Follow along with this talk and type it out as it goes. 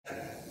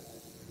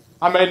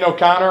I'm Aiden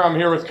O'Connor. I'm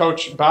here with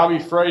Coach Bobby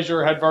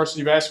Frasor, head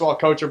varsity basketball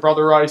coach at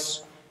Brother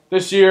Rice.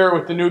 This year,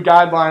 with the new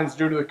guidelines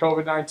due to the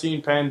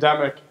COVID-19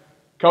 pandemic,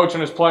 Coach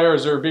and his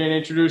players are being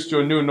introduced to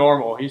a new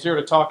normal. He's here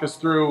to talk us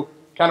through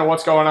kind of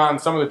what's going on,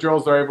 some of the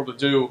drills they're able to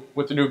do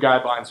with the new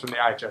guidelines from the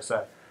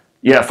IHSA.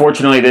 Yeah,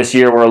 fortunately this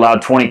year we're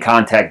allowed 20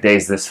 contact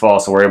days this fall,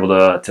 so we're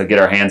able to get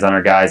our hands on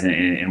our guys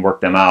and work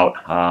them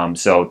out.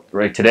 So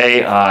right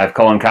today I have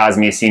Cullen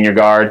Cosme, a senior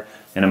guard,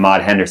 and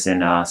Ahmad Henderson,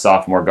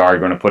 sophomore guard.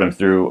 We're going to put them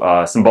through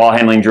some ball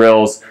handling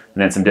drills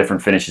and then some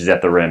different finishes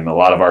at the rim. A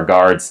lot of our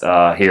guards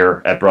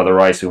here at Brother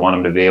Rice, we want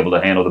them to be able to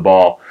handle the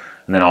ball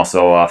and then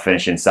also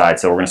finish inside.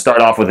 So we're going to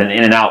start off with an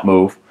in and out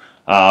move.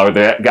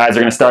 The guys are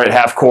going to start at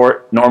half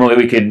court. Normally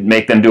we could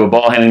make them do a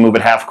ball handling move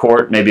at half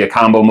court, maybe a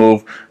combo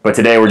move, but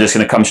today we're just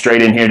going to come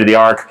straight in here to the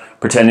arc,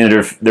 pretending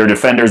their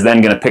defender's then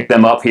going to pick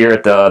them up here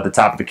at the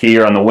top of the key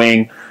or on the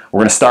wing. We're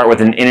going to start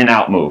with an in and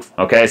out move.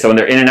 Okay, so when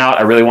they're in and out,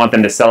 I really want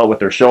them to sell it with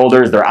their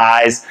shoulders, their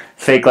eyes,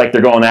 fake like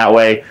they're going that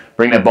way,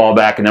 bring that ball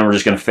back, and then we're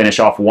just going to finish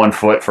off 1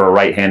 foot for a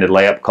right-handed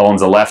layup.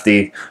 Cullen's a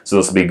lefty, so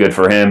this will be good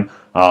for him.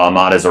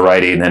 Ahmad is a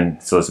righty, and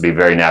then so this will be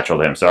very natural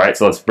to him. So all right,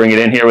 so let's bring it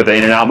in here with the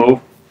in and out move.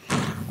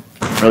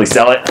 Really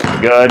sell it.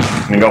 Good.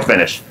 And then go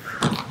finish.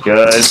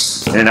 Good.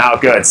 In and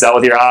out. Good. Sell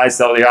with your eyes.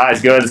 Sell with your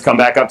eyes. Good. Let's come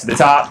back up to the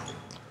top.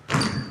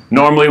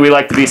 Normally we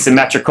like to be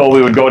symmetrical.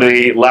 We would go to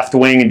the left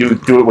wing and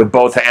do it with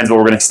both hands, but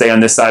we're going to stay on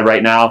this side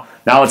right now.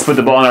 Now let's put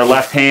the ball in our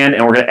left hand,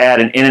 and we're going to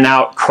add an in and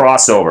out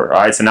crossover.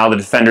 All right, so now the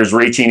defender's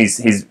reaching.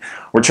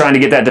 We're trying to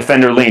get that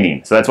defender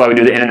leaning. So that's why we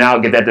do the in and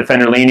out, get that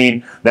defender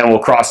leaning, then we'll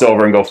cross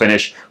over and go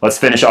finish. Let's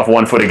finish off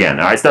 1 foot again.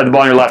 All right, start the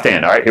ball in your left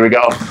hand. All right, here we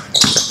go.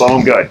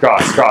 Boom, good.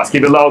 Cross, cross.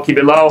 Keep it low, keep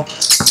it low.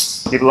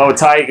 Keep it low,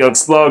 tight, you'll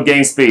explode,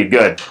 gain speed,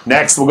 good.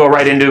 Next, we'll go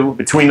right into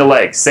between the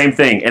legs. Same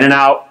thing, in and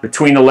out,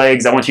 between the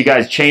legs. I want you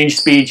guys change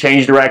speed,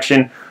 change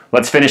direction.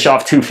 Let's finish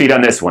off 2 feet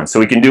on this one.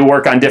 So we can do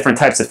work on different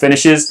types of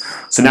finishes.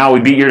 So now we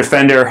beat your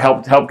defender,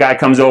 help guy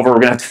comes over, we're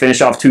gonna have to finish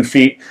off 2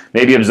 feet,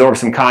 maybe absorb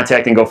some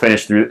contact and go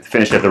finish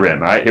at the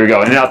rim. All right, here we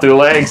go, in and out through the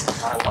legs.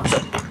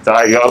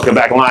 Sorry, go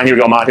back in line, here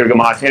we go, Mott, here we go,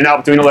 Mott. In and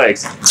out between the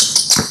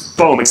legs.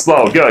 Boom,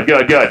 explode, good,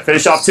 good, good.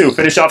 Finish off 2,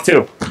 finish off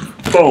 2.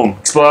 Boom,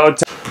 explode.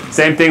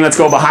 Same thing, let's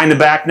go behind the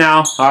back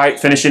now. All right,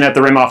 finishing at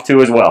the rim off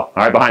 2 as well.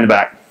 All right, behind the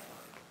back.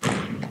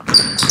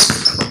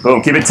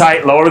 Boom, keep it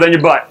tight, lower than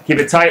your butt. Keep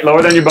it tight,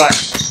 lower than your butt.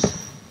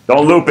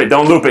 Don't loop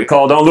it,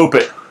 Cole, don't loop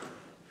it.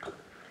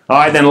 All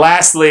right, then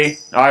lastly,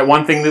 all right,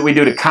 one thing that we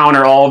do to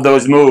counter all of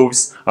those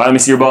moves. All right, let me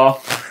see your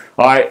ball.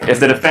 All right,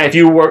 if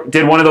you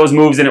did one of those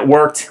moves and it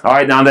worked, all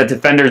right, now that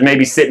defender's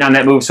maybe sitting on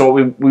that move, so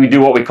we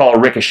do what we call a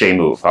ricochet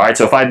move. All right,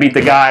 so if I beat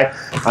the guy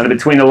on the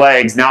between the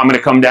legs, now I'm going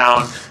to come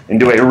down and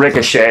do a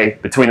ricochet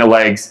between the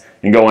legs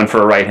and go in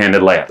for a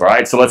right-handed layup. All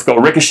right, so let's go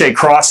ricochet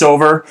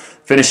crossover,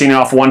 finishing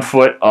off 1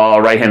 foot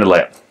right-handed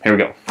layup. Here we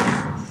go.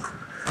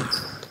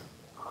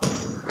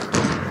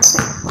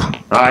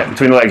 All right,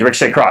 between the legs,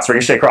 ricochet cross,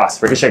 ricochet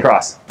cross, ricochet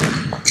cross.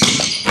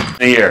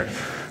 Here.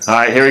 All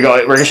right, here we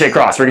go. Ricochet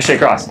cross, ricochet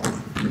cross.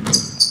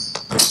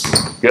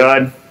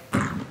 Good.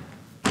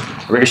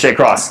 Ricochet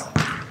cross.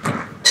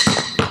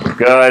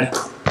 Good.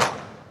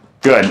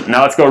 Good.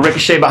 Now let's go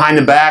ricochet behind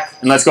the back,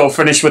 and let's go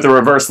finish with a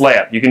reverse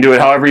layup. You can do it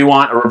however you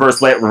want, a reverse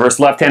layup, reverse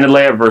left-handed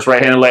layup, reverse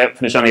right-handed layup,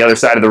 finish on the other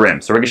side of the rim.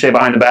 So ricochet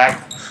behind the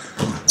back.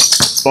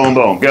 Boom,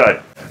 boom.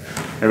 Good.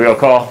 Here we go,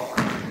 Cole.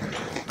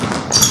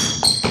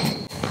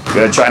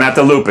 Good. Try not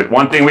to loop it.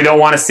 One thing we don't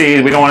want to see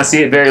is we don't want to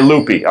see it very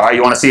loopy. All right,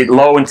 you want to see it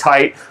low and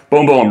tight.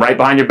 Boom, boom, right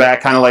behind your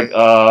back, kind of like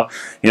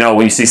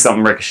when you see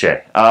something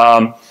ricochet.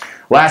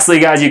 Lastly,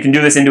 guys, you can do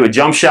this into a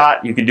jump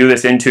shot. You can do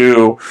this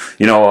into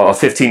a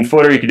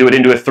 15-footer. You can do it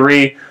into a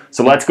 3.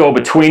 So let's go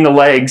between the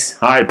legs.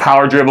 All right,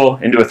 power dribble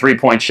into a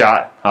 3-point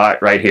shot. All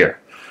right, right here.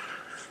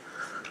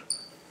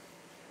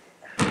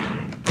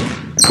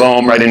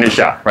 Boom, right into your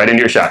shot. Right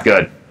into your shot.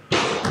 Good.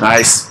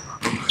 Nice.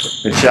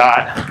 Good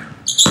shot.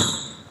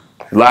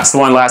 Last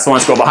one, let's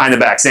go behind the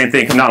back. Same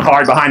thing, come down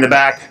hard behind the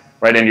back,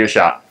 right into your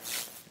shot.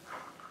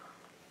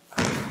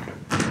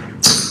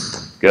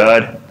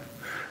 Good.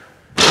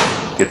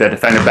 Get that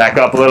defender back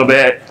up a little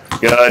bit.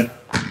 Good.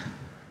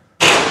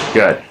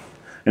 Good.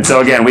 And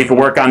so again, we can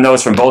work on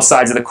those from both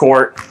sides of the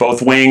court,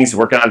 both wings,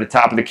 working on the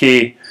top of the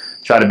key.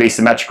 Try to be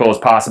symmetrical as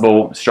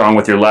possible, strong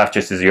with your left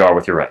just as you are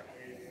with your right.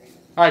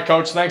 All right,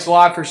 Coach, thanks a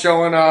lot for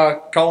showing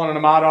Cullen and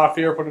Ahmad off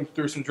here, putting them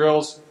through some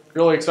drills.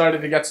 Really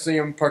excited to get to see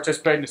him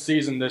participate in the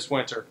season this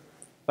winter.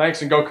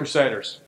 Thanks, and go Crusaders.